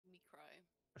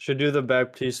Should do the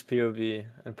Baptiste POV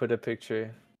and put a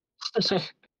picture.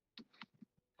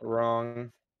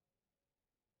 Wrong.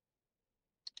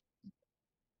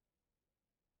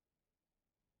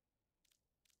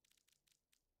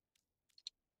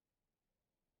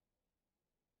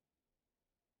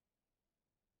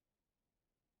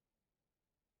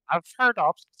 I've heard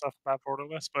opposite stuff about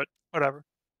borderless, but whatever.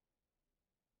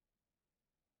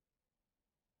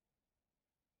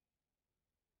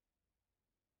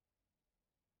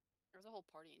 There's a whole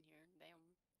party in here. Damn.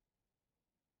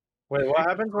 Wait, what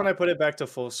happens when I put it back to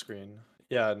full screen?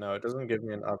 Yeah, no, it doesn't give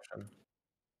me an option.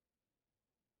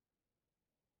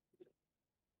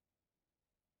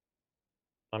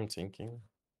 I'm thinking.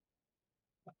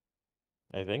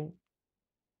 I think.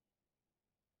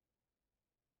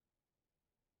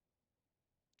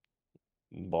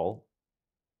 Ball.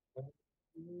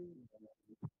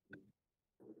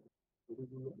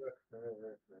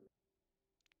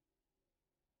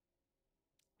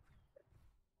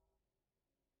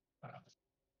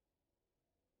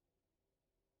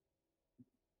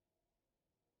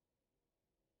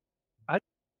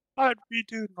 But we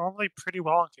do normally pretty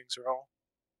well in King's Row.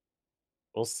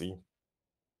 We'll see.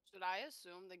 Should I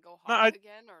assume they go No, hot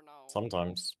again or no?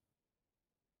 Sometimes.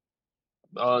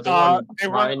 They run they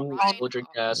run Ryan, Soldier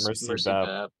Gas, Mercy Bab,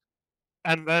 Bab.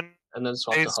 And then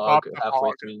swap they the swap Hog the halfway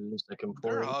Hog. through the second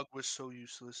Their point. hog was so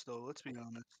useless, though. Let's be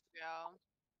honest. Yeah.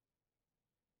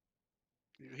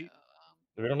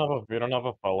 We don't have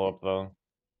a follow up though.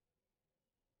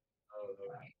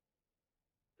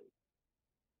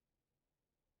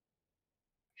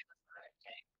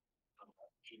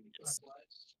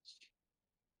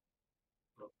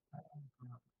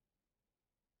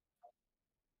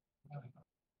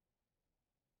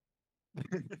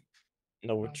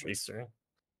 No tracer.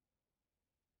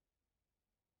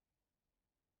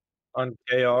 On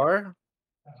KR?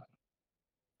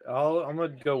 I'm gonna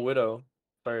go Widow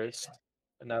first,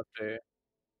 and after.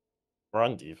 We're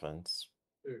on defense.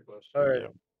 Alright, Yeah.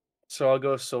 so I'll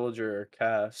go Soldier or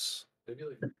Cass.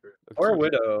 Or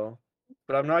Widow,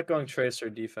 but I'm not going Tracer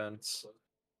defense.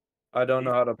 I don't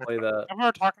know how to play that. And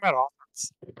we're talking about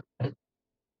offense.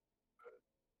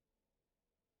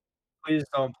 Please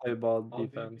don't play ball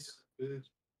defense.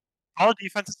 All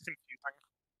defense is confusing.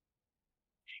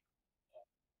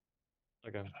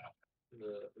 Okay.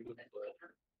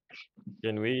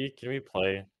 Can we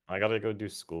play? I gotta go do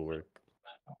schoolwork.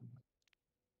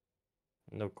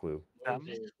 No clue.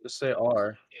 Just say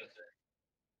R.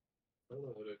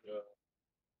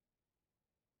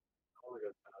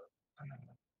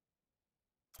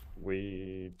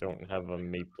 We don't have a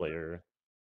Mei player.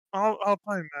 I'll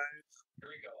play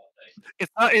nice.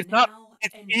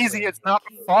 It's easy, it's not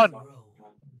fun.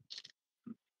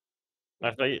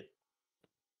 I think.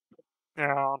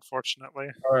 Yeah, unfortunately.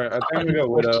 Alright, I think I'm gonna go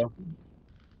Widow.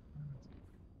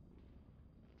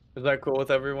 Is that cool with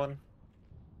everyone?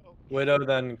 Widow,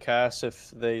 then Cass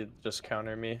if they just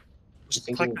counter me. Just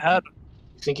click ahead.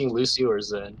 Thinking Lucy or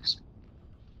Zen?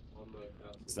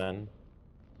 Zen.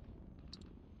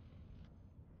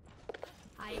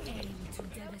 I aim to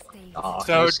devastate.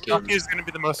 So Ducky is gonna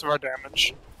be the most of our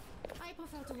damage. I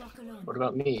prefer to walk alone. What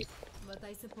about me? But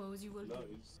I suppose you will.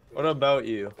 What about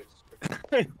you?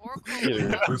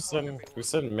 Dude, who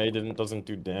said Mei doesn't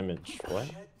do damage? What?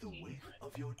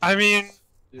 I mean,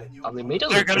 Mei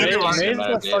doesn't they're gonna do do Mei's a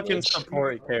damage. fucking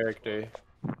support character.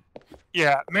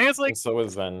 yeah, Mei is like And so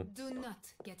is Zen. Do not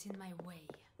get in my way.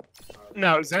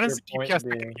 no, Zen is Your DPS point that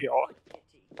can being- heal.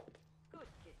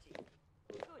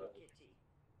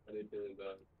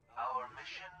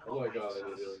 Oh my god, I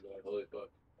did it. Holy fuck.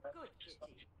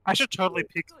 I should totally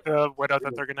peek the Widow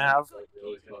that they're gonna have.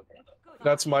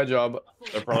 That's my job.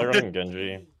 They're probably running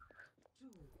Genji. Do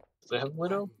they have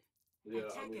Widow? Yeah,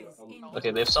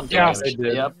 Okay, they have some Yeah, damage. they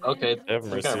did. Yep, okay. They have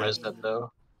They're gonna Mercy. res that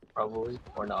though. Probably.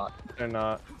 Or not. They're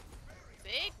not.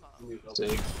 Sigma.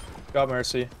 Sig. Got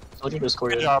Mercy. Soldier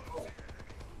Discord. Good job.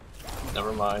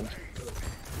 Never mind.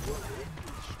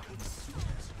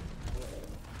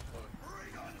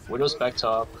 Widow's back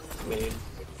top. Main.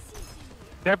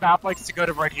 Their map likes to go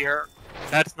to right here.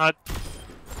 That's not.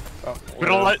 Oh, We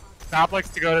don't let map likes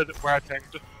to go to where I pinged.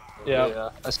 Yeah.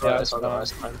 I saw that it's fine.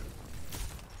 last time.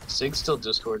 Sig's still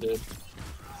Discorded.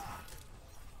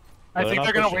 I think not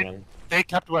they're gonna pushing wait. in. They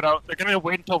kept Widow. They're gonna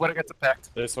wait until Widow gets a pick.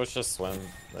 They switched to swim.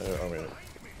 Oh wait.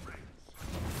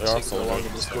 They're Sig's no also longer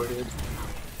Discorded.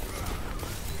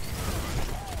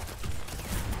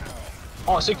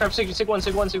 Oh, Sig trap, Sig 1,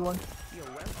 Sig 1, Sig 1.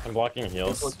 I'm blocking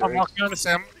heals. I'm walking on to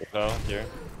Sim. Oh, here.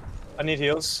 I need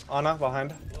heals. Ana,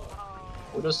 behind.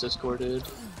 Widow's Discorded.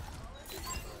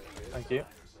 Thank you.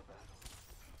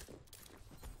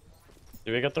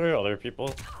 Do we get the other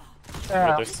people?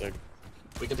 Yeah. They're sick.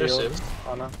 We get their sim.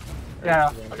 Anna.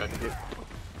 Yeah. I got you.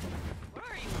 Where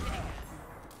are you hitting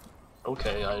it?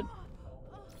 Okay, I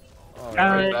Oh,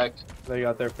 right back. they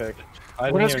got their pick.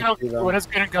 I What didn't is even see them. what is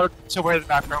gonna go to where the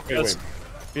background Wait, goes? wait.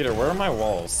 Peter, where are my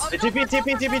walls? Oh, TP,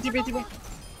 TP, TP, TP, TP. Shield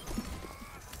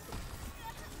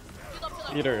up, shield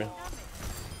up. Peter.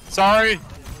 Sorry,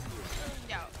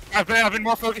 Yeah. I've been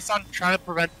more focused on trying to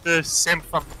prevent the sim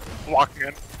from walking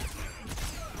in.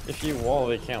 If you wall,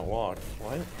 they can't walk.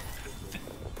 What?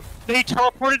 They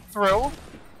teleported through.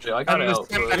 Yeah, I got And the out.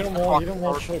 sim but- You don't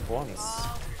wall choke once. I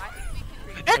think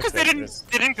we can. Yeah, because Okay,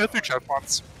 they didn't go through choke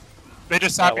once. They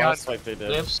just sat That behind. last fight they They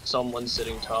did. have someone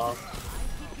sitting top.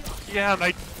 Yeah, and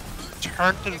I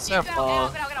turned to the sim. Get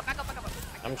out, back up.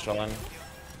 I'm chilling.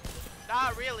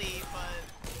 Not really,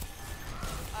 but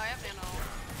I have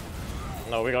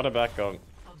nano. No, we gotta back up.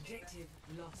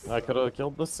 I could have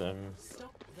killed the sim.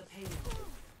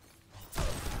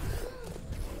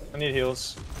 I need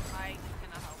heals. I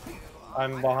cannot help you.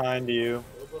 I'm behind you.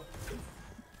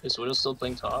 Is Widow still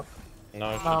playing top?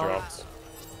 No, she No. dropped.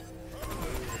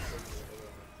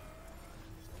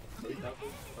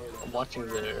 I'm watching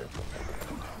there.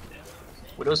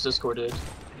 Widow's discorded.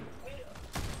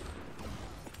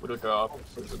 Widow drop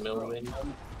for the middle lane.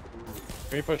 Can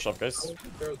we push up, guys?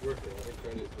 Big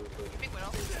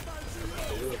widow.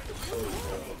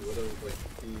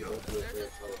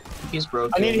 He's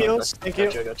broken. I need heals, thank you.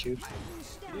 I got you.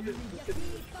 There's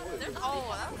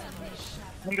that's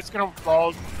I'm just gonna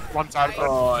roll one side of it.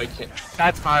 Oh, I can't.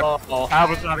 That's my. Oh, That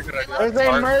was not a good idea. There's a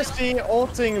Sorry. Mercy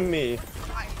ulting me.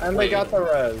 And they got the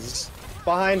res.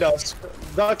 Behind us.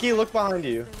 Ducky, look behind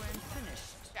you.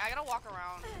 I gotta walk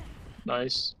around.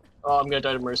 nice. Oh, I'm gonna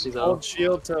die to Mercy though. Hold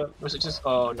shield to. Mercy just.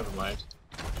 Oh, never mind.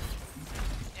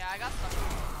 Yeah, I got stuck.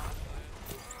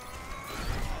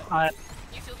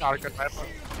 You feel Not a good map.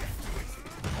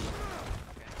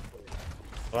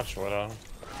 Watch Widow.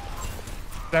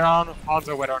 They're on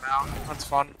Hanzo Widow now. That's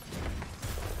fun.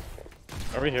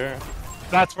 Are we here?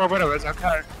 That's where Widow is.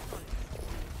 Okay.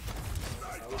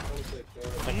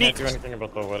 I Neat. can't do anything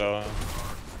about the Widow.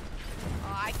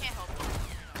 I can't help you.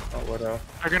 Oh, widow.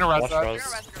 They're gonna res Watch that. You're res.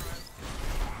 gonna rest, you're gonna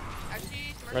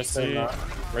rest. Actually, Mercy.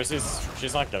 not. Mercy's.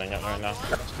 She's not getting it right now.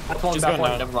 Back one, She's back going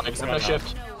one. now. Never mind. She's I'm going gonna now.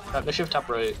 shift. I'm gonna shift top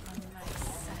right.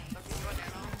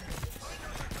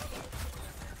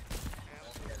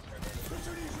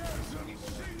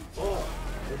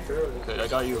 Okay, I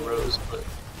got you a rose, but.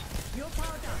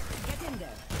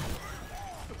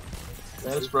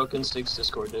 That is broken. Six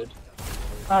discorded.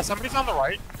 Somebody's on the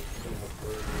right.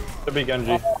 Could be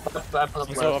Genji. Back up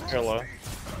He's up left. here low.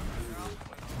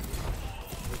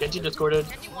 Genji discorded.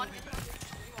 Genji one.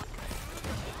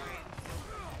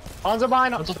 Hanzo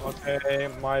behind us. Okay,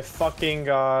 my fucking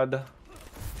god.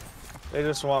 They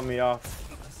just want me off.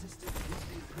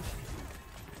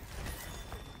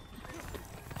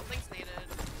 Something's needed.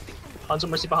 Hanzo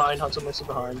Mercy behind. Hanzo Mercy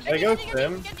behind. I go Genji,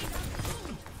 Sim. Genji.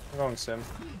 I'm going Sim.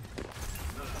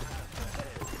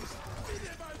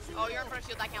 Oh, you're in front of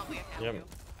shield. I can't leave. Yep.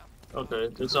 Okay,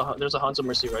 there's a Hanzo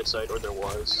Mercy right side, or there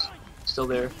was. Still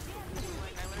there.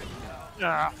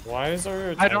 Yeah. Why is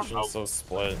our I don't attention know. so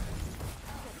split?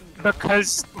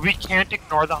 Because we can't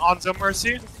ignore the Hanzo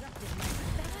Mercy.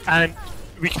 And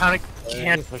we kind of We can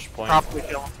can't push point. properly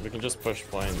kill him. We can just push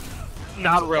point.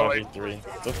 Not really. 5v3.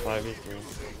 It's a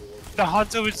 5v3. The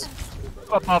Hanzo is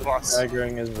above us.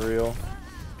 Staggering is real.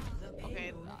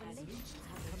 Okay.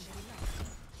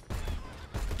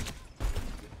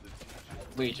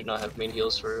 We do not have main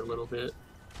heals for a little bit.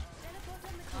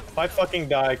 If I fucking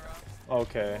die.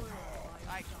 Okay.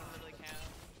 I literally can't.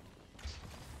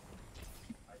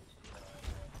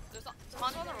 There's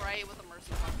Hanzo on the right with a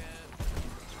mercy bucket.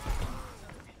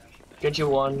 Genji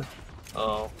one.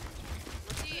 Oh,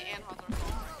 Mercy and Hanzo are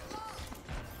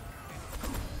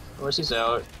both. Mercy's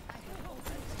out.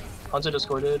 Hanzo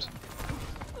discorded.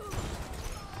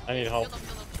 I need help. Shield up,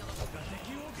 shield up,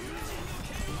 shield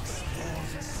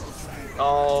up.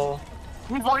 Oh,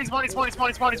 He's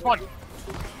one.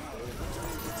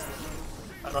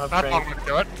 I don't have That train. one would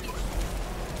do it.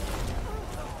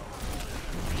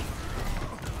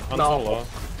 Hanzo No. low.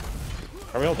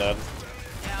 Are we all dead?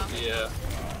 Yeah. Yeah.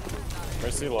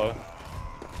 Mercy low.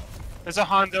 There's a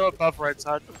Hanzo above right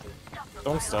side.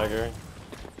 Don't stagger.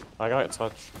 I got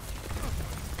touch.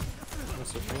 I'm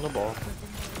switching the ball.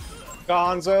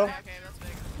 Got Hanzo Okay, that's big.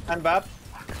 and Bap.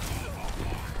 I can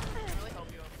really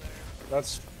help you up there.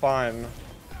 That's fine.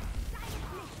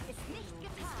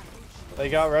 They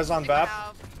got res on I Bap.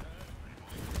 have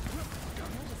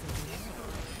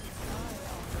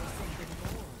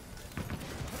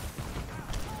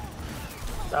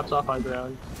Taps off high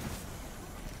ground.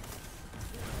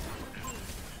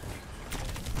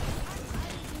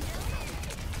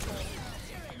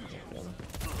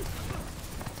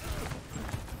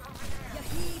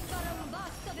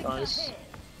 Nice.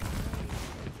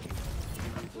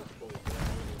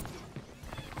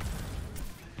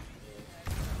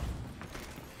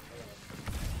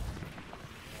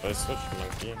 I switched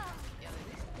monkey.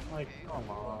 Like, come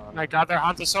on. My god, their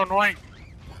Hanzo's so annoying.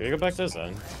 Can we go back to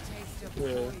Zen?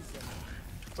 Yeah.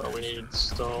 That's all we need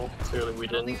still. Clearly we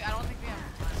didn't. I don't think we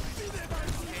have time.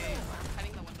 Okay, I'm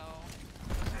heading the window.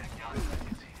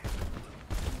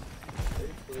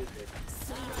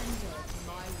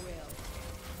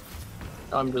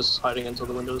 I'm just hiding until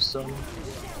the window's done.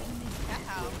 Can't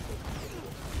have.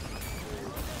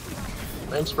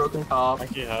 Lane's broken top.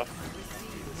 Monkey half.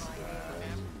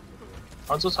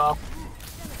 Hanzo's top.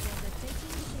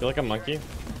 Feel like a monkey?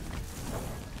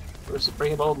 Where's the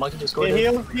breaking ball? Monkey Yeah,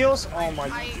 discorded. heals. Oh my.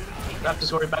 Back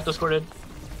discorded, back discorded.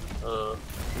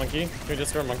 Monkey? Can we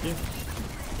just go monkey?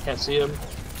 Can't see him.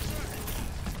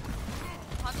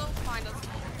 Hanzo, find us.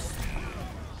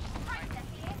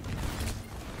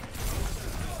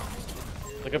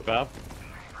 Look at Bap.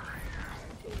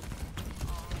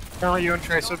 Apparently you and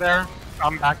Tracer there.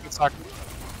 I'm back in a second.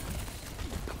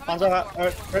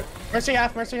 Hanzo, mercy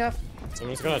half, mercy half.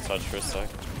 Someone's gonna touch for a sec.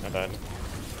 I died.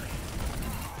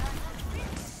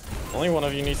 Only one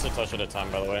of you needs to touch at a time,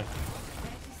 by the way.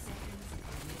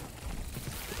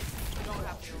 We don't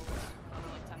have to.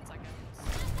 Like 10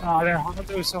 seconds. Oh, their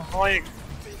Hanzo's so annoying.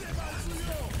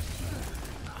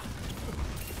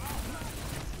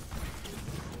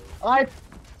 I.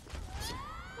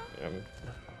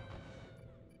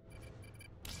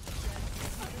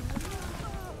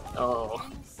 Oh.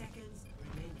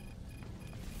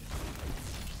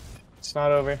 It's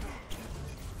not over.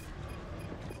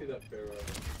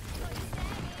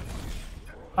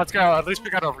 Let's go. At least we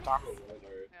got overtime.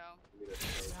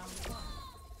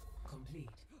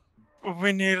 Yeah.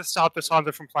 We need to stop this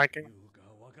Hanzo from flanking.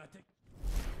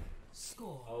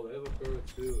 Score Oh, they have a third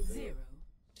too. 0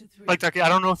 to 3. Like, Ducky, I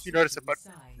don't know if you noticed it, but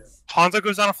Hanzo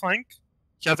goes on a flank.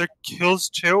 He either kills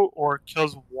 2 or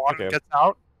kills 1 Okay. and gets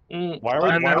out. Why are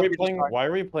And then we why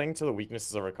are we playing to the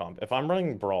weaknesses of our comp? If I'm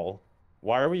running Brawl,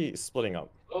 why are we splitting up?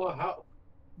 Oh, how?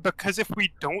 Because if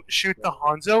we don't shoot the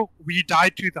Hanzo, we die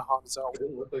to the Hanzo. It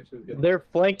didn't look like she was getting. They're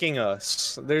flanking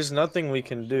us. There's nothing we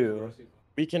can do.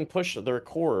 We can push their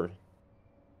core.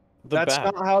 The That's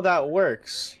Bat. not how that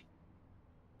works.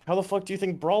 How the fuck do you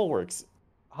think Brawl works?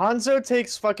 Hanzo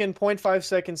takes fucking 0.5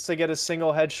 seconds to get a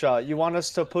single headshot. You want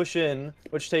us to push in,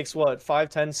 which takes what,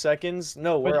 5-10 seconds?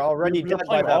 No, But we're already you're dead by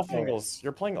playing that off point. angles.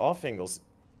 You're playing off angles.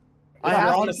 I You're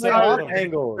have on to the play same off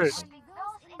angle. angles.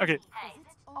 Okay.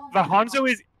 The Hanzo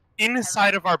is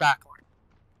inside of our backline.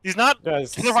 He's not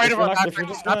Guys, to the right if of you're our not- if backline. you're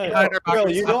He's just not gonna- behind our Bro, backline.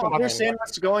 you He's not don't behind understand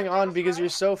what's going on because you're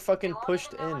so fucking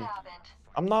pushed in.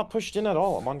 I'm not pushed in at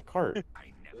all. I'm on cart.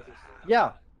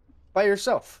 Yeah, by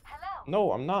yourself.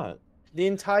 No, I'm not. The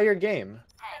entire game.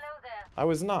 I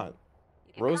was not.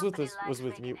 Rose was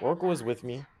with me. Oracle was with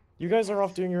me. You guys are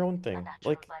off doing your own thing.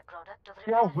 Like,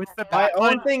 Yeah, with the My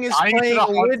own backline, thing is dying to playing the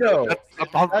Hanzo. Widow. That's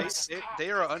above They, us. they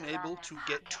are unable to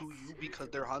get to you because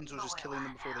their Hanzo's just killing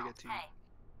them before they get to you.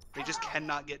 They just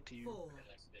cannot get to you.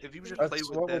 If you just play That's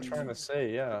with what them, we're trying to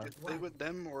say, yeah. just play with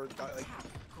them or like,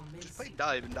 just play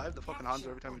dive and dive the fucking Hanzo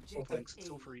every time we pull things. It's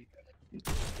so free.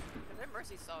 Their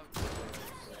mercy sucks.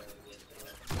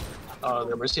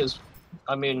 Their mercy is.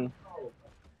 I mean.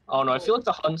 I don't know, I feel like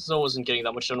the Hanzo wasn't getting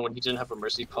that much done when he didn't have a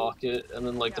mercy pocket, and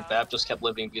then like the Bap just kept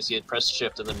living because he had pressed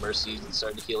shift and then mercy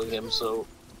started healing him, so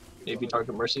maybe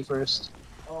target mercy first.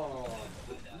 Oh.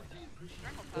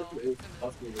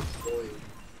 Strangle fell.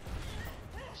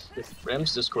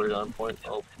 Ram's discorded on point.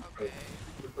 Oh, Okay.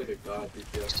 Looks like a god.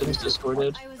 Tim's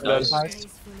discorded. I was Nice. always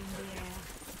graceful in the air.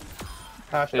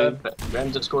 Half Okay, dead.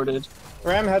 Ram discorded.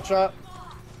 Ram headshot.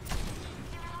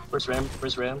 Where's Ram?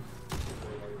 Where's Ram?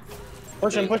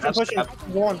 Push him, push him, push him.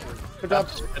 Go on. Good job.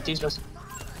 He's just.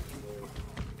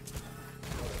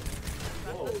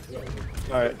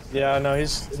 Alright, yeah, no,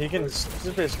 he's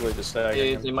basically just They,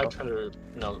 staggering him. they might try to.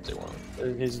 No, they won't.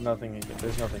 There's nothing he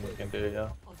can do, yeah.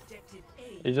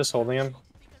 He's just holding him.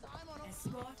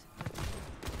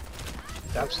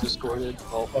 Bap's discorded.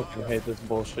 Oh, I fucking hate this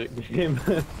bullshit game.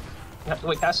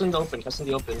 wait, cast in the open. Cast in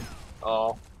the open.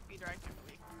 Oh, Be direct.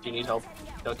 do you need help,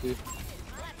 Ducky?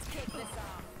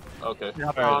 Okay. Yeah,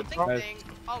 Alright. Thing.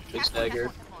 Oh, Big catch stagger.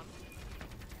 one.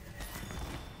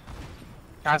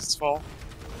 Gas is full.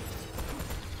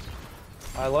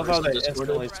 I love how they Just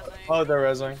instantly... Oh, they're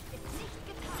rezzing.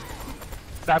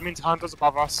 That means Hanzo's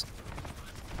above us.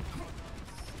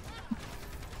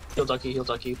 Heal Ducky, heal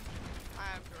Ducky.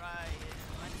 I'm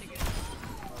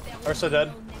trying. Ursa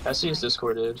dead. Cassie is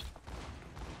discorded.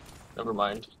 Never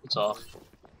mind, it's off.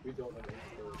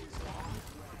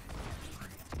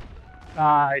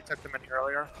 I took them in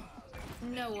earlier.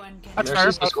 No one can. That's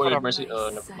Mercy's fair, discorded, but- Mercy. Oh,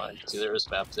 never mind. See, there is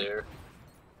map there.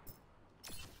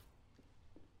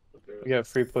 We got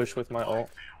free push with my ult.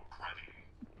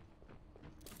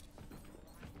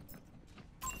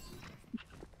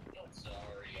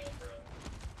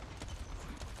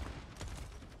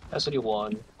 Cassidy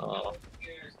won. Oh.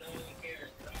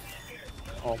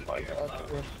 Oh my god.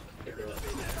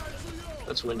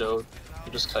 That's window.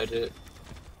 You just kite it.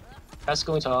 Cass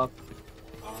going top.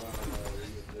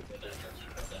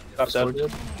 Top dead.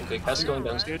 Discorded. Okay, Cass going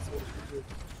down. Dude.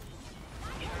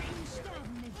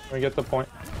 We get the point.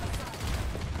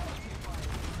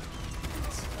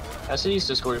 Cassidy's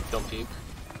discorded, don't peek.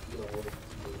 I don't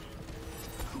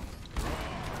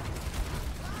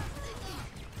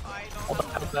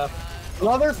Map.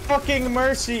 Motherfucking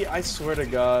Mercy! I swear to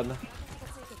God.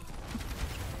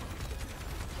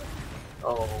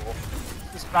 Oh.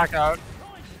 Just back out.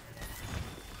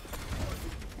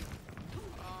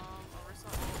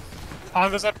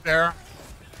 Honda's up there.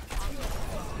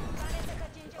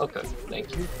 Okay,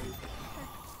 thank you.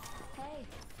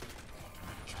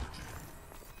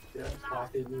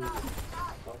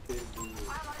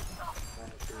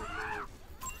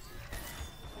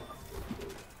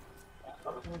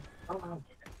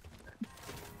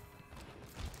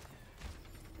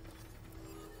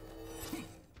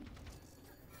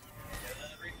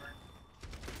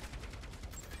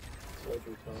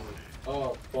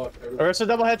 Oh fuck. Ursa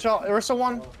double headshot. Ursa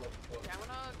one. Yeah, I'm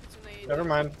gonna continue. Never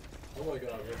mind. Oh my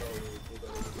god.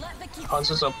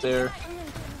 Hansa's up there.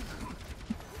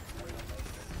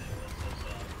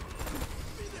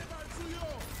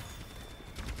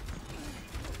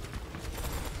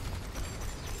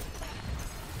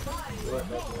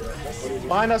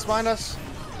 Behind us, behind us.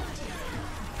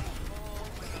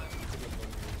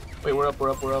 Wait, we're up, we're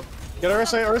up, we're up. Get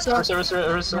Ursa, Ursa.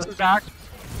 Ursa's back.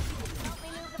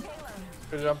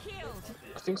 Good job.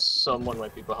 I think someone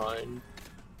might be behind.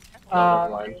 Uh,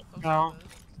 Never mind. No.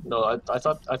 No, I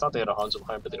thought they had a Hanzo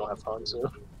behind, but they don't have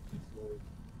Hanzo.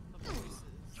 The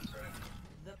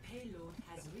payload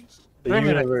has reached. The 3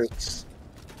 minutes. universe.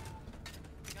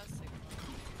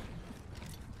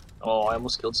 Oh, I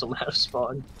almost killed someone out of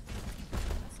spawn.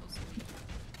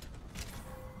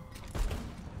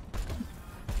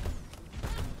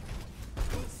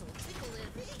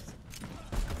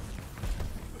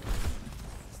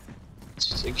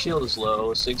 Sig shield is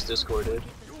low, Sig's discorded.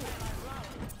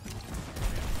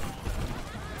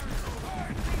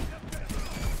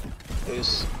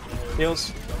 Ace.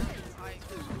 Heals.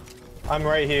 I'm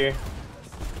right here.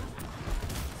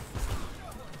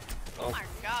 Oh my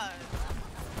god.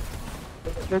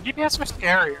 Their DPS was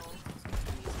scary.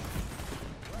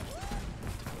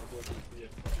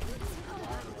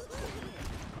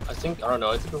 I don't know,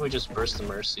 I think if we just burst the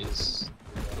Mercies,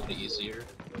 it'll be easier.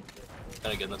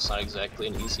 And again, that's not exactly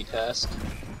an easy task.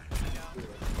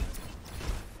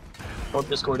 Orb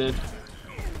discorded.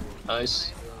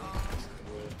 Nice.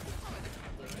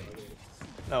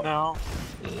 No. No.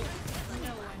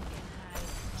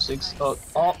 Six. Oh,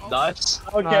 nice.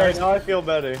 Okay, Nice. now I feel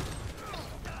better.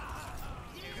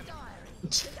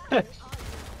 Did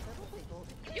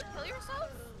you kill yourself?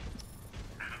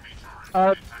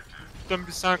 Them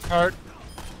beside cart.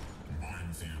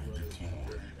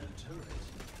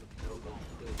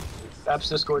 Apps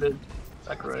discorded.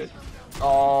 Back right.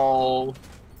 Oh.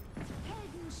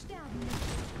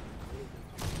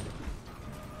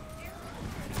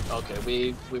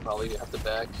 Okay, we probably have to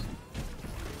back.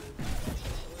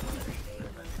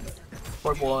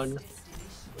 Orb one.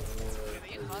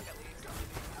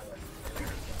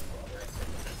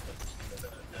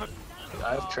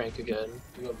 I have Trank again.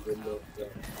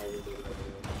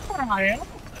 I am.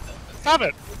 Stop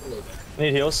it.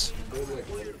 Need heals.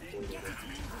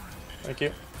 Thank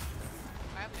you.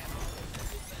 I have ammo.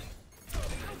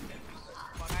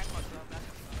 Fuck, I fucked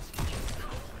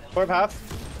up. Torb half.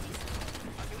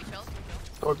 Can we chill? Can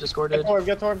we chill? Orb discorded. Get Torb,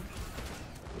 get Torb.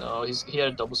 No, he had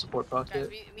a double support Guys, pocket.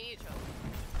 we need to chill.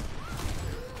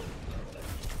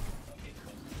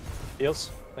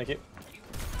 Heals. Thank you.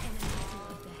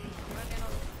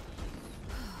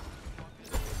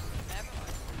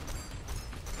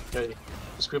 Okay,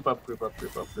 just group up, group up,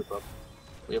 group up, group up.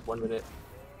 We have 1 minute.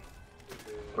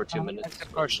 Or 2 I minutes.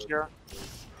 can push here.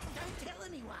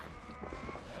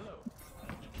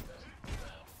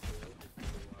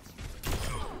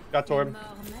 Got Torb.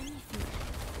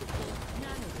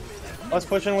 Let's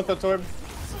push in with the Torb.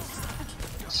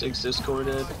 6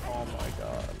 discorded. Oh my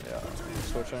god, yeah.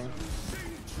 Switching.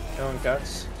 Killing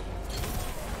cats.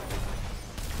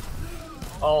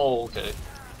 Oh, okay.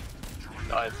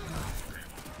 Died.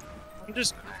 I'm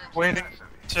just waiting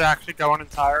to actually go on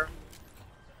entire.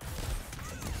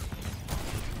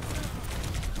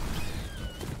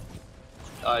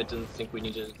 I didn't think we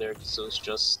needed it there because it was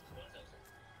just.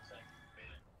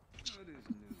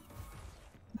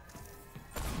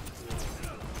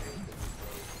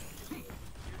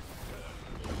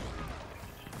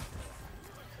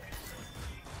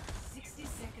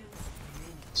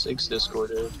 Six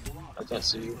discorded. I can't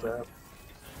see you, Brad.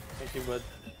 Thank you, bud.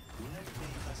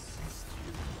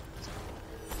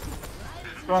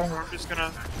 I'm just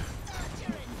gonna.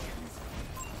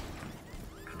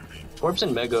 Orbs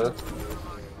and Mega.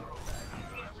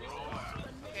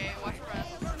 Okay, watch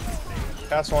press.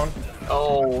 Cast one.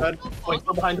 Oh. Dead. Wait,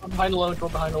 go behind alone, go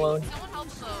behind alone. Someone help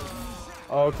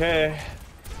though. Okay.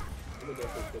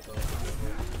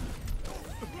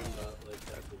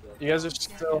 You guys are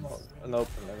still in the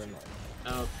open, never mind.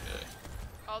 Okay.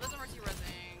 Oh, there's a Mercy resing.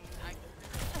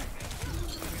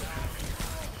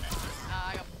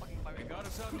 I got fucking fired. Got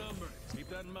us outnumbered. Keep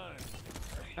that in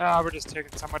mind. We're just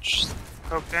taking so much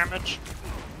poke damage.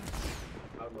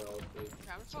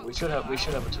 We should have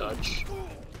a touch.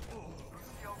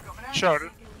 Showed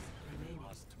it.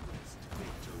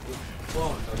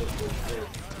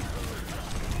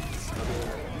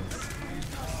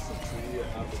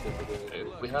 Okay,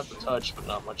 we have the touch, but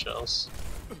not much else.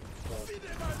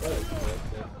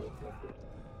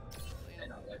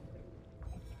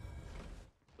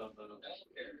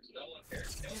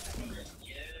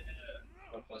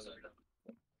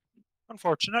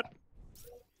 Unfortunate.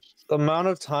 The amount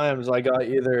of times I got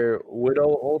either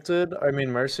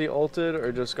Mercy ulted,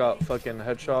 or just got fucking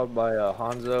headshot by a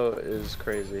Hanzo is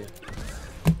crazy.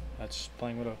 That's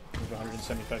playing Widow with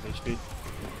 175 HP.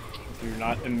 If you're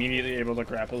not immediately able to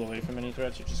grapple away from any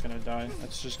threats, you're just gonna die.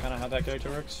 That's just kind of how that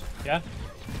character works. Yeah?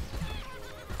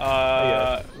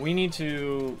 We need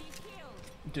to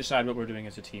decide what we're doing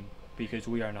as a team, because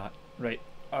we are not, right?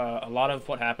 A lot of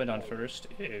what happened on first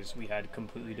is we had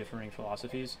completely differing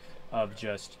philosophies of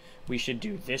just, we should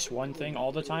do this one thing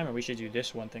all the time, or we should do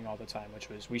this one thing all the time, which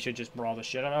was we should just brawl the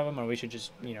shit out of them, or we should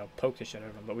just, you know, poke the shit out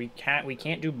of them. But we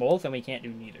can't do both, and we can't do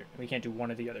neither. We can't do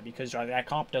one or the other, because that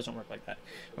comp doesn't work like that.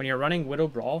 When you're running Widow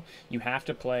Brawl, you have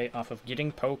to play off of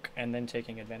getting poke and then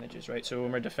taking advantages, right? So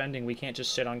when we're defending, we can't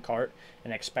just sit on cart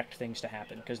and expect things to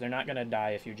happen, because they're not going to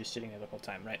die if you're just sitting there the whole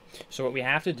time, right? So what we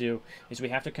have to do is we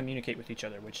have to communicate with each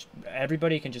other, which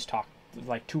everybody can just talk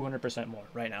like 200% more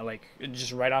right now. Like,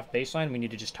 just right off baseline, we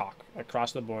need to just talk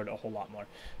across the board a whole lot more,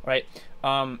 right?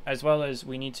 As well as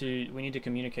we need to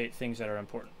communicate things that are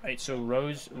important, right? So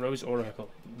Rose Oracle,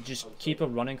 just keep a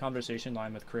running conversation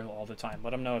line with Krill all the time.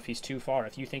 Let him know if he's too far.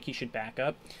 If you think he should back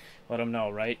up, let him know,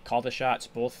 right? Call the shots.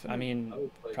 Both, I mean,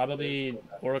 probably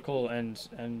Oracle and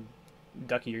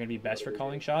Ducky, you're gonna be best for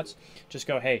calling shots. Just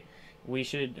go, hey, we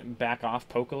should back off,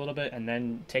 poke a little bit, and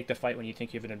then take the fight when you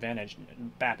think you have an advantage.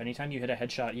 Bap, anytime you hit a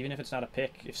headshot, even if it's not a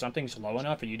pick, if something's low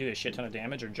enough, or you do a shit ton of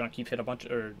damage, or Junk, you've hit a bunch,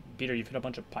 or Beater, you've hit a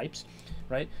bunch of pipes,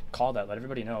 right? Call that. Let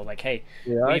everybody know, like, hey,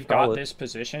 we've got this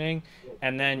positioning,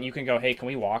 and then you can go, hey, can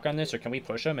we walk on this, or can we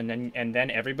push them? And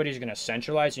then everybody's gonna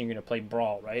centralize, and you're gonna play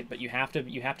brawl, right? But you have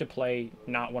to play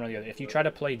not one or the other. If you try to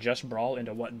play just brawl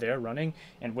into what they're running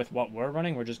and with what we're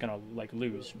running, we're just gonna like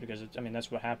lose, because I mean,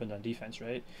 that's what happened on defense,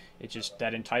 right? It's just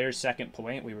that entire second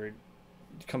point we were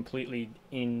completely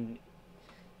in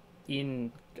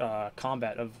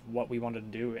combat of what we wanted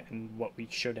to do and what we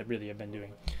should have really have been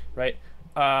doing, right?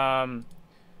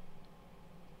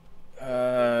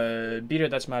 Beater,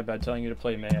 that's my bad telling you to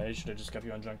play May. I should have just kept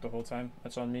you on Junk the whole time.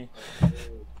 That's on me.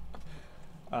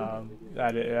 I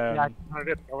didn't know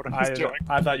what I was doing.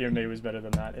 I thought your May was better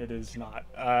than that. It is not.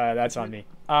 That's on me.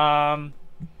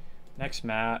 Next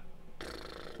map.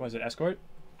 Was it Escort?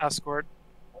 Escort.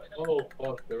 Oh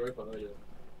fuck, they're right behind you.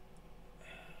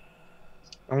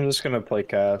 I'm just gonna play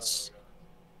Cass.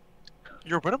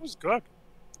 Your Widow was good.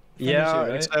 Yeah,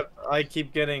 right? except I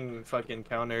keep getting fucking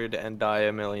countered and die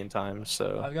a million times,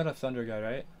 so... I've got a Thunder guy,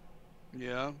 right?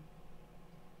 Yeah.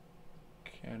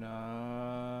 Can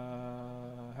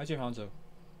how's your Hanzo?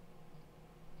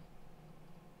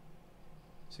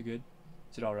 Is it good?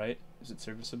 Is it alright? Is it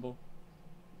serviceable?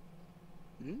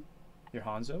 Hmm? Your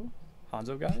Hanzo?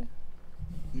 Hanzo guy?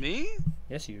 Me?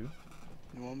 Yes, you.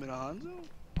 You want me to Hanzo?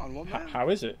 On what map? How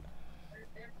is it?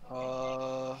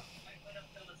 I'm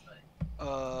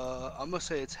gonna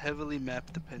say it's heavily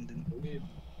map dependent.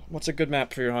 What's a good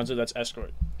map for your Hanzo that's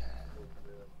Escort?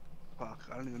 Fuck,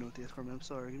 I don't even know what the escort maps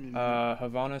are. Give me a minute.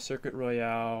 Havana, Circuit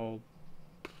Royale,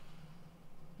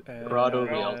 Dorado,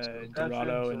 Rialto.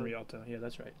 Dorado and Rialto. Yeah,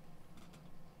 that's right.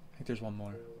 I think there's one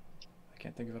more. I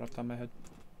can't think of it off the top of my head.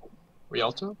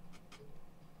 Rialto?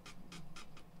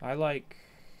 I like...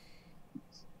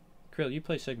 Krill, you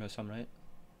play Sigma some, right?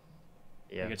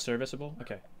 Yeah. Like it's serviceable?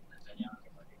 Okay.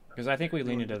 Because I think we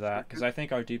lean into that, because I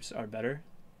think our deeps are better.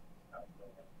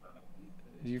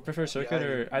 Do you prefer Circuit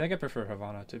or... I think I prefer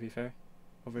Havana, to be fair,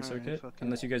 over Circuit,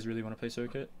 unless you guys really want to play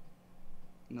Circuit.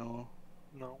 No.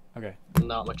 No. Okay.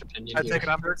 Not much opinion I here. take it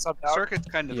under subbed out. Circuit's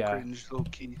kind of cringe, low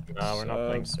key. No, we're not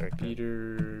playing Circuit.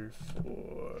 Peter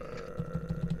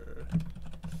for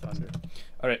Thunder.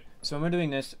 Alright, so when we're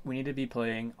doing this, we need to be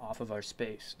playing off of our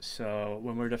space. So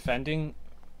when we're defending,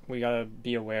 we gotta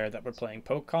be aware that we're playing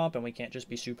poke comp and we can't just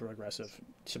be super aggressive.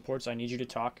 Supports, I need you to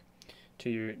talk to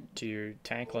your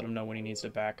tank, let him know when he needs to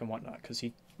back and whatnot, because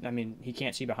he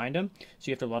can't see behind him, so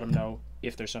you have to let him know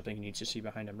if there's something he needs to see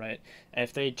behind him, right? And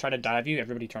if they try to dive you,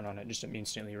 everybody turn on it just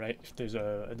instantly, right? If there's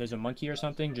a monkey or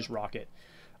something, just rock it.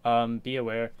 Be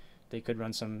aware they could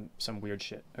run some weird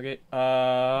shit. Okay.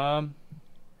 I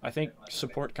think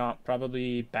support comp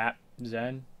probably Bat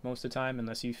Zen most of the time,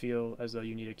 unless you feel as though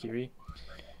you need a Kiri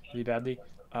really badly.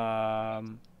 What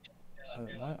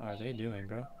are they doing,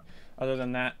 bro? Other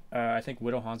than that, I think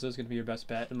Widow Hanzo is going to be your best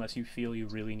bet unless you feel you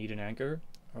really need an anchor.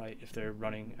 Right, if they're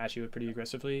running at you pretty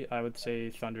aggressively, I would say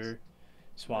Thunder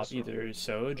swap either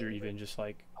Soj or even just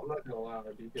like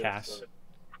Cass.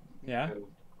 Yeah?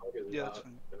 Yeah, that's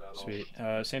fine. Sweet.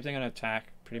 Same thing on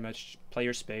attack. Pretty much play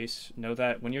your space. Know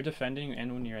that when you're defending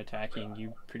and when you're attacking,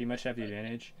 you pretty much have the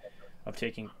advantage of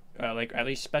taking, like at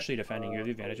least especially defending, you have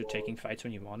the advantage of taking fights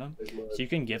when you want them. So you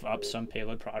can give up some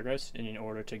payload progress in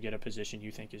order to get a position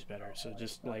you think is better. So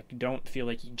just like don't feel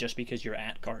like just because you're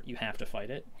at cart you have to fight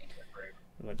it.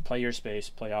 Like, play your space,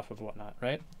 play off of whatnot,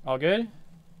 right? All good?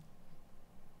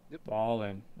 Yep. Ball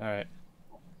in. Alright.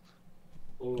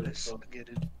 Let's get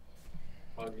it.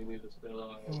 Oh no.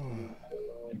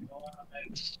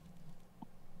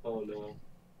 I'm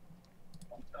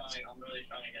really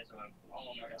trying to get to him.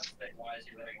 Oh my god, why is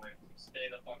he running away from me? Stay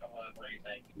the fuck alive, what do you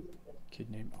think? Kid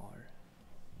named R.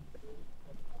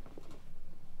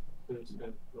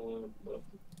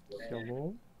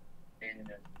 Hello? I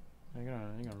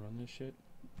gotta run this shit.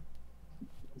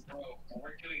 Bro,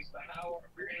 we're doing how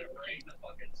we're gonna break the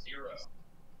fucking zero.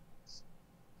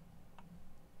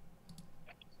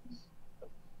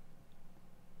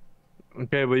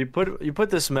 Okay, but you put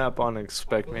this map on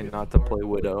expect me not to play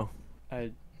Widow.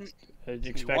 I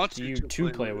expect you to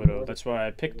play Widow. That's why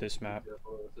I picked this map.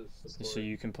 So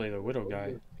you can play the Widow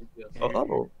guy.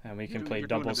 Oh. And we can play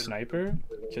double sniper,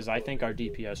 because I think our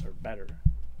DPS are better.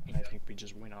 And I think we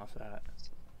just win off that.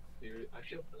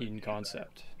 In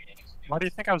concept. Why do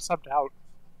you think I was subbed out?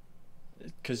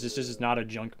 Because this is not a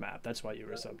junk map. That's why you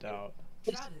were subbed out.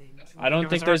 I don't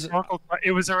think there's.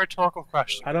 It was a rhetorical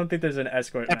question. I don't think there's an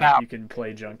escort map you can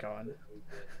play junk on.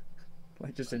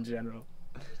 Like just in general.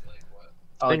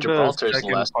 Oh, Gibraltar is the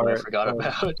last one I forgot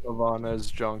about. Savannah's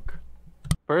junk.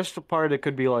 First part, it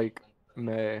could be like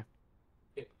May.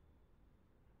 I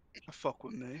fuck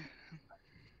with May.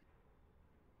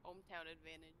 Hometown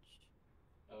advantage.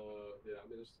 Yeah, I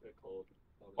mean, it's cold.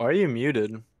 Why are you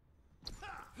muted?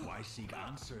 Why seek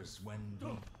answers when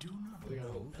we do not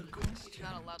know the question? You're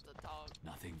not allowed to talk.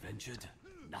 Nothing ventured,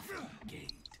 nothing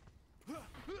gained.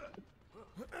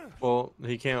 Well,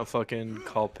 he can't fucking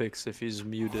call picks if he's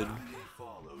muted.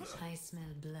 I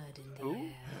smell blood in the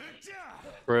air.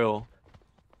 Real.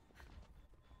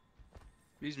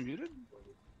 He's muted?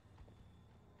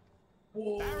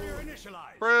 Barrier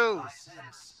initialized. Bro!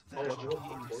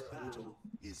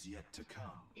 Is yet to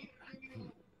come.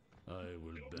 I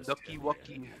will best Ducky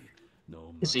Wucky.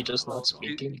 No. Is he just not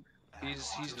speaking?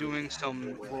 He's doing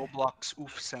some Roblox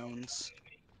oof sounds.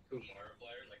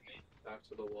 Back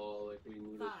to the wall, like we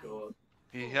need to show up.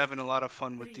 He's having a lot of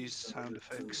fun with these sound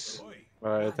effects.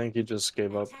 Alright, I think he just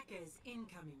gave up. Attackers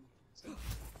incoming.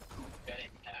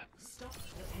 Stop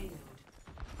the payload.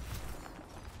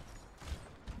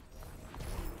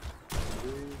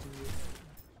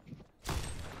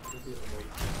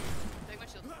 Take my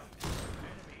shield.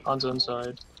 Hanzo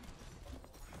inside.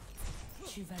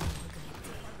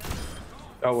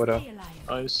 Oh, Widow.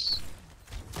 Nice.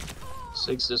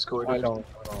 Six Discord. I don't.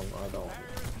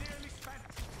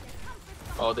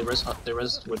 Oh, they res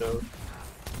Widow.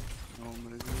 Oh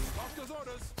my god.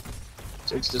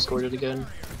 Six discorded again.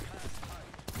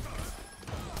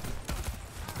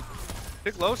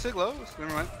 Sig low.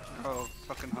 Never mind. Oh,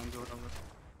 fucking Hanzo over.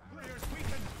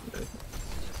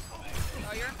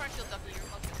 Oh, you're in front shield, Ducky. You're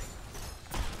fucking.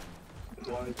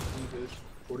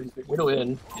 Widow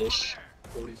in ish.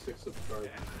 46 of charge.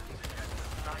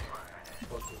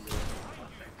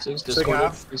 Sig's Sig discorded.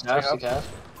 half. He's half, Sig Sig half.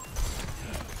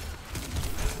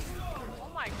 Oh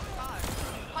my god.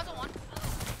 Puzzle one.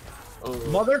 Oh.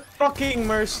 Motherfucking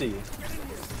Mercy.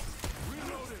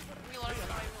 Reloading,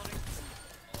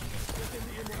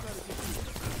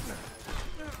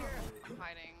 I'm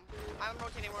hiding. I'm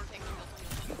rotating.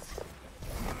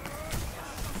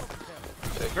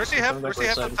 Mercy half, Coming back Mercy right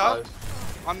half side up in top.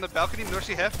 5. On the balcony,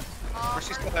 Mercy half.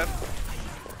 Mercy still half.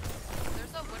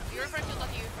 There's a you're first shield on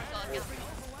you, first shield against me.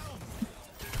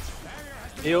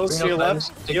 Heals to your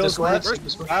left. Heals left.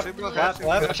 Half, half, I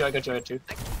left. got you, I got you, I got you.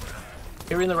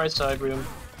 Here in the right side room.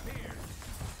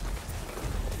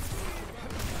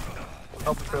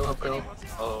 Help Krill, help Krill.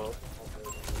 Oh.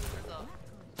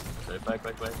 Okay, back.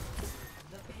 Do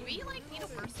we like need a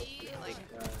mercy? Like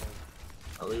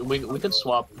We could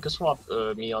swap. We could swap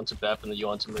me onto Bap and then you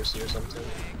onto Mercy or something.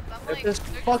 Get this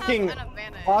fucking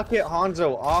pocket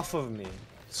Hanzo off of me.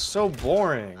 So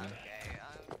boring.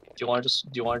 Do you want to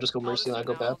just go Mercy and I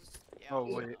go Bap? Oh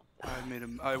wait,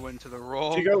 I went to the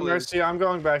wrong. If you go place. Mercy, I'm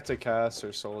going back to Cass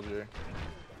or Soldier.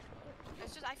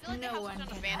 it's just I feel like they have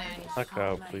such an advantage. Fuck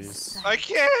out, please. I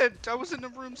can't. I was in the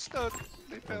room stuck.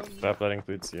 They found me. That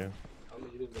includes you. I'm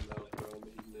eating them out, bro. I'm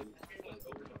eating them.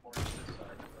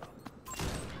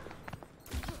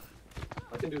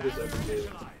 I can do this every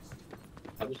game.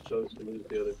 I just chose to lose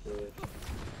the other player.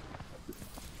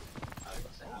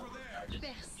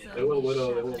 They will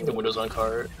Widow. I think the Widow's on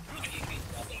cart.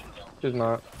 She's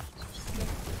not.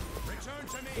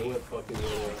 They went fucking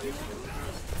Widow.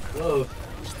 No,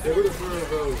 get rid of her,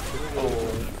 bro.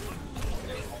 Oh.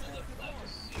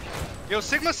 Yo,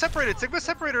 Sigma separated. Sigma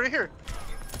separated right here.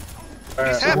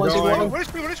 Alright, He's half. I'm going.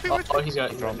 Where's me? Oh, he's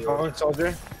got. Going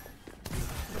Soldier.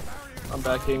 I'm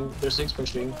backing. There's 6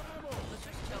 pushing.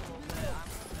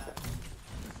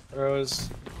 Rose,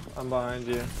 I'm behind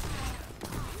you.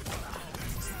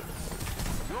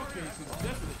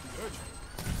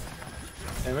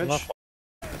 Image.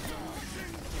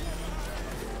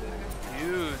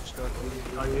 Huge, Ducky.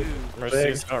 Huge.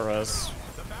 Mercy's got res.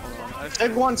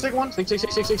 Sig one, Sig one.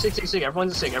 Sig.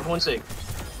 Everyone's Sig. Everyone's Sig.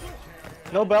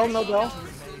 No bell, no bell.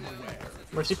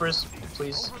 Mercy first,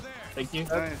 please. Thank you.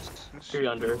 Nice. You're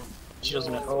under. She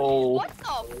doesn't. Oh. What the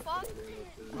fuck?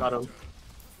 Got him.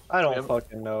 I don't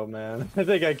fucking know, man. I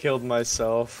think I killed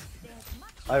myself.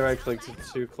 I right-clicked it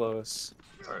too close.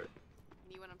 Alright.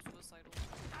 Me when I'm suicidal.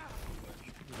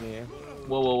 Yeah.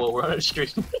 Whoa. We're on a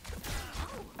street.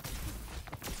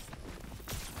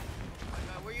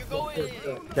 Where you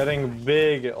going? Getting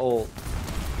big ult.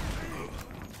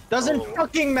 Doesn't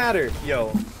fucking matter,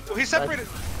 yo. Oh, he separated.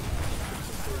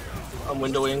 I'm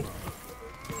windowing.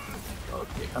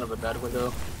 Okay, kind of a bad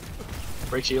window.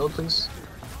 Break shield, please.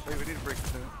 Wait, we need to break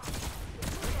it down.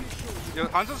 Yo,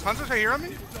 Hanzo's right here on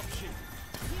me?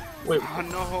 Wait. Oh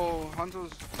no,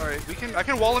 Hanzo's. Alright, I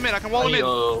can wall him in. I can wall him in.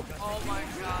 Oh my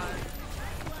god.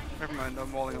 Never mind,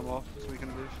 I'm walling him off so we can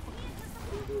leave.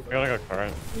 We gotta go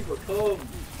current.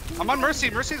 I'm on Mercy.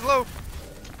 Mercy's low.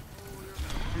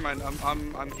 Never mind.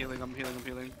 I'm healing. I'm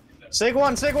healing. Sig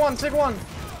one.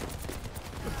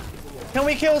 Can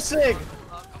we kill Sig?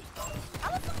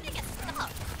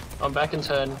 I'm back in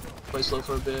 10. Play slow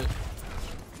for a bit.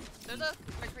 There's a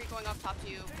McCree going up top to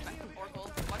you.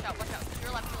 Oracle. Watch out.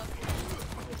 Your left.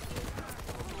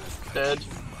 Dead. Do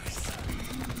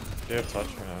you have touch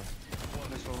for now?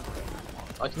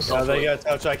 I can Yeah, solve they it.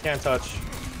 got touch. I can't touch.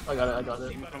 I got it. I'm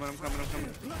coming.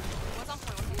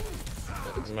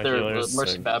 My They're healer's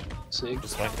Mercy Sig. Bap. Sig.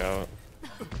 Just back out.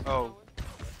 Oh.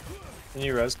 Can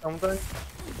you res something?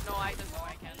 No, I just know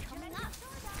I can.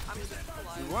 I'm just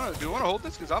alive. Do you wanna hold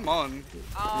this? Cause I'm on.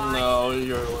 No,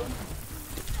 you're alone.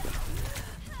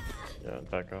 Yeah,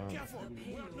 back out.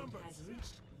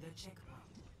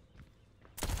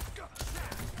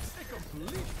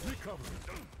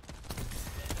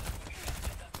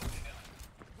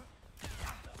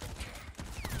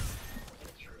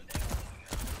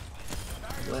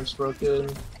 Lamp's broken.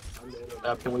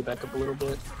 Can we back up a little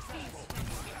bit?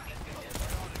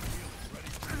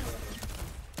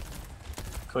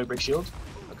 Can we break shield?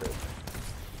 Okay.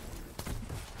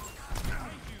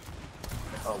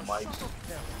 Oh my.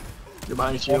 You're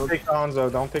behind Don't shield. pick the Hanzo.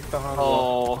 Don't pick the Hanzo.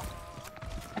 Oh.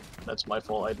 That's my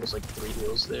fault. I missed like 3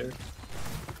 heals there.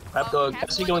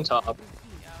 Cassie going top.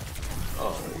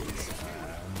 Oh.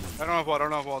 I don't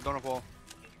have wall.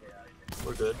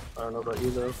 We're good. I don't know about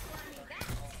you though.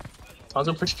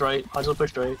 Hanzo pushed right.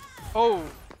 Oh.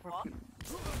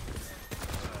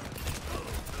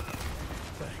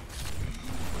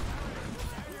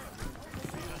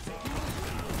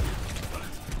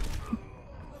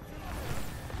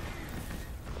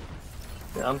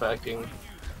 Yeah, I'm backing.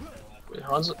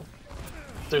 Hanzo.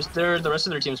 The rest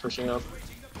of their team's pushing up.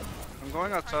 I'm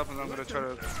going out top and I'm gonna try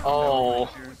to. Oh.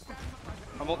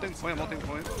 I'm ulting point. I'm ulting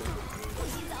point.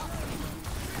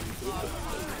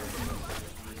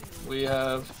 We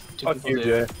have two Fuck people you,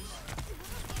 there. Jay.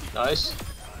 Nice.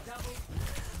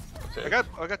 I got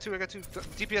two. DPS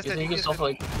You dead. think DPS it's off dead.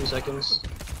 like 3 seconds?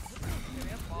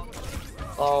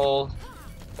 Oh.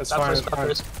 That's Back fine. first, It's back fine.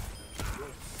 first.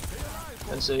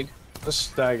 And Sig.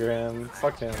 Just stagger him.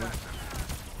 Fuck him.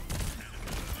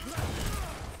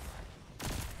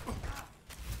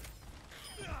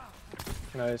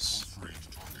 Nice.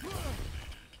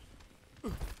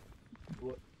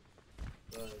 What?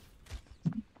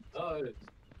 Oh,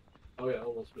 oh yeah,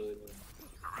 almost really nice.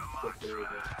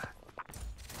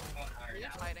 Are you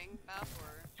hiding, Bap,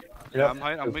 or? Yeah, I'm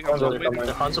hiding. I'm waiting.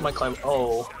 The Hanzo might climb.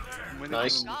 Oh.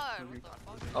 Nice. God,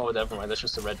 Oh, never mind. That's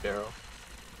just a red barrel.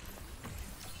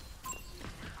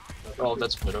 Oh,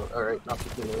 that's Widow. Alright, not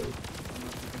picking Widow. I'm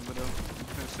not picking Widow. I'm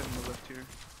gonna sit on the left here.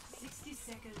 60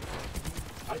 seconds.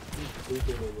 I keep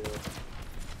sleeping in there.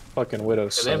 Fucking Widow.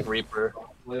 Yeah, they have Reaper.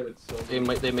 They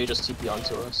may just TP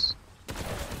onto us.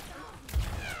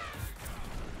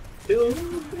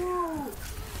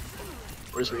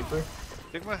 Where's Reaper?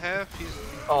 Sigma half. He's.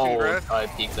 Oh, grass. I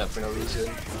peeked that for no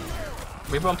reason.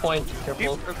 Reaper on point.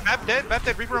 Careful. Bap dead. Bap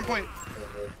dead. Reaper on point.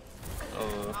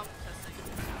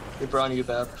 Reaper on you,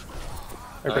 Bap.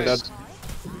 Reaper Nice. dead.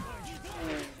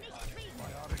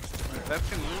 Bap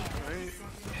can move, right?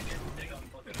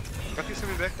 Ducky's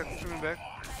coming back. Ducky's coming back.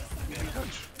 You can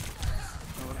touch.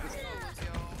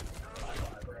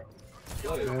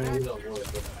 No, what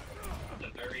is this?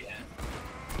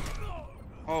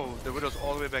 Oh, the Widow's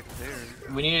all the way back there.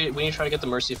 We need to try to get the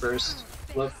Mercy first.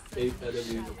 Left 8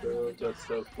 enemies, bro. That's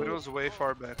so cool. Widow's way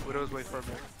far back. Widow's way far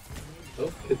back.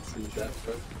 Oh, it's that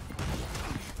front.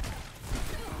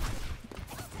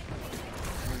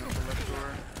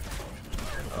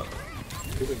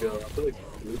 Here we go. I feel like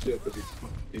Lucio could be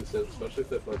decent, especially if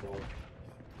they play ball.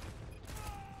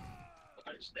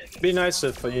 Be nice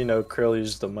if, you know, Krill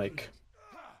used the mic.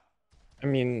 I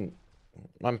mean,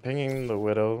 I'm pinging the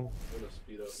Widow.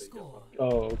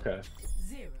 Oh, okay.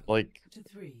 Like,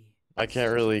 I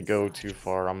can't really go too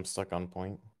far. I'm stuck on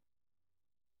point.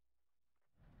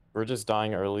 We're just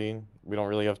dying early. We don't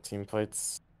really have team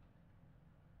fights.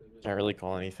 Can't really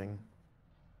call anything.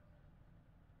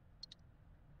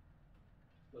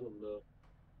 I don't know.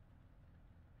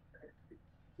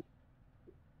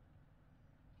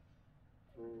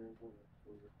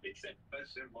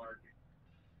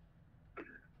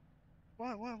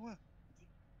 What?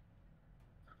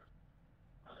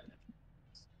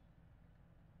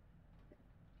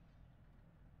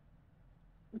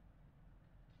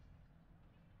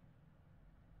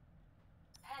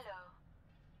 Hello.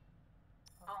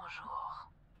 Bonjour.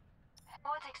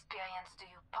 What experience do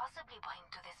you possibly bring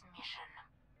to this mission?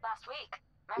 Last week,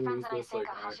 my friends and I sank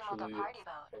a Hashimoto party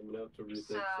boat. I'm gonna have to rethink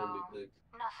so many things.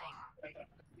 Nothing.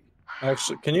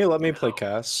 Actually, can you let me play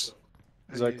Cass?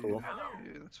 Is that cool?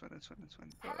 Yeah, that's fine. I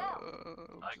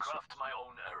craft my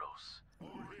own arrows.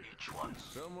 Each one.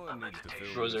 Someone needs to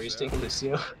fill Rose, are you this taking out.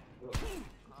 Lucio? I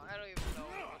don't even know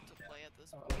what to play at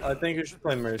this point. I think you should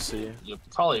play Mercy. Yeah,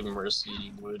 probably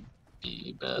Mercy would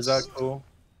be best. Is that cool?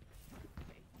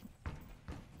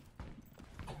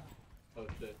 Oh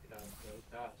shit, Cass.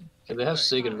 Okay, they have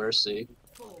Sig and Mercy,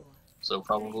 so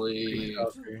probably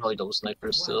double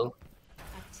sniper still.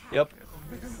 Yep.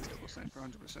 Double sniper,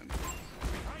 100%.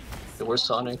 Okay, where's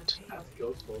Sonic?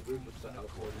 Go soldier, just to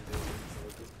outscore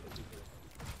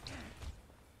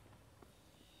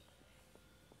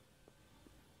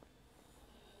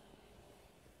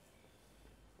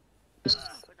the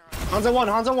Hanzo 1,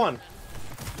 Hanzo 1!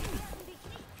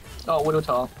 Oh, Widow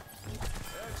top.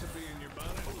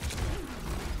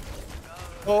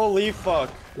 Holy fuck.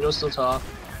 Widow's still top.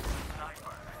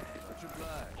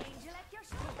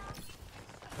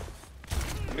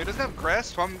 It doesn't have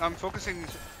grass, so I'm focusing.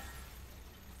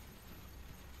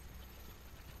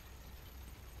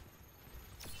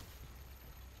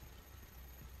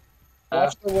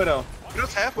 Watch the Widow.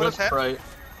 Widow's half. Widow's half. Right.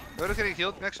 Widow's getting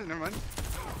healed. Actually, never mind.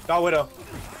 Got Widow.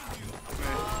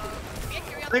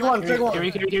 Big one, big one.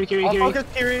 Kiri. I'll focus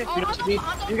Kiri.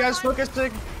 You guys focus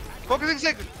Sig. Focusing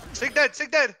Sig. Sig dead.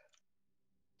 Damn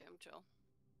chill.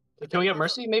 Can we get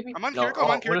Mercy, maybe? I'm on No, Kiriko.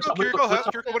 I'm on Widow's Kiriko. top, Kiriko half.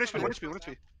 top. Kiriko 1 HP. 1 HP. 1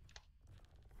 HP.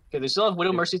 Okay, they still have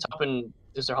Widow, Mercy top, and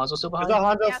is there Hanzo still There's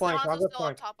behind? a Hanzo Yeah, flank. Hanzo's Hanzo still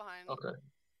flank. up top behind. Okay.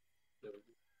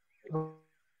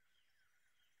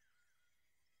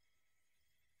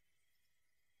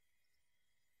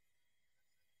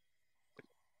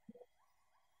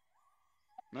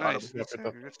 Nice. Good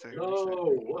stagger. Good stagger.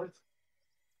 No, what?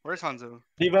 Where's Hanzo?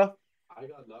 Diva. I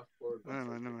got knocked forward. Never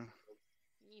mind, never mind.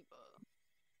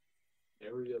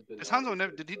 Area Is Hanzo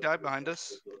never? Did he die behind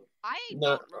us? I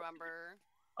No. don't remember.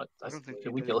 I don't think. Did he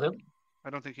we did. kill him? I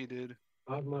don't think he did.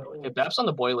 I have my own. Okay, Bap's on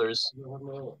the boilers. I have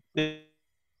my own.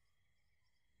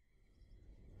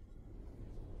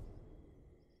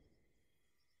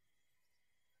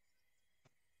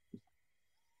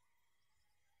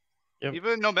 Yep.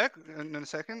 Diva no back in a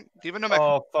second. Diva no back.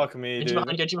 Oh fuck me, Get you dude.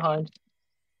 behind, get you behind.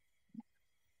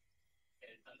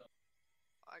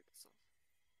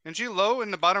 And she low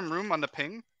in the bottom room on the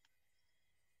ping.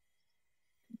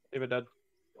 Diva dead.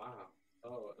 Wow.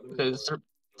 Oh, Okay,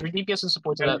 3 DPS and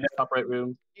support to that top right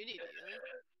room. You need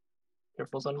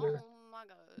Careful, Thunder. Oh my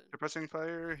god. They're pressing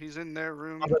fire. He's in their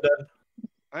room. Hanzo dead.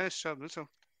 Nice job, Lucio.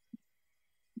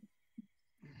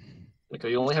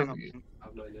 Okay, you only have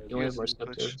mercy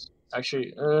up there.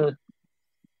 Actually,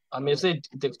 I mean, if they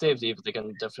have Diva, they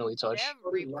can definitely touch. They have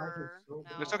Reaper now.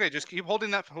 It's okay. Just keep holding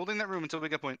that room until we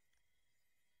get point.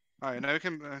 All right, now we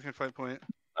can fight point.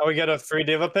 Oh, we get a free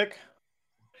Diva pick.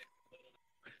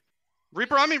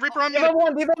 Reaper on me. Reaper on me. Diva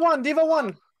one. Diva one. Diva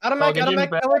one. Out of mech. Out of mech.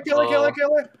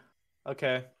 Killer.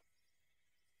 Okay.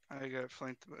 I got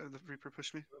flanked. The Reaper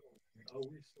pushed me. Oh,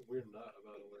 we're not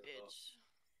about to win.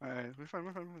 Alright, we're fine.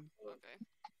 Okay.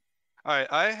 Alright,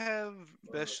 I have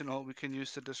Bastion ult we can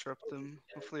use to disrupt them.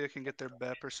 Hopefully I can get their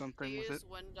BAP or something with it.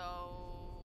 Window.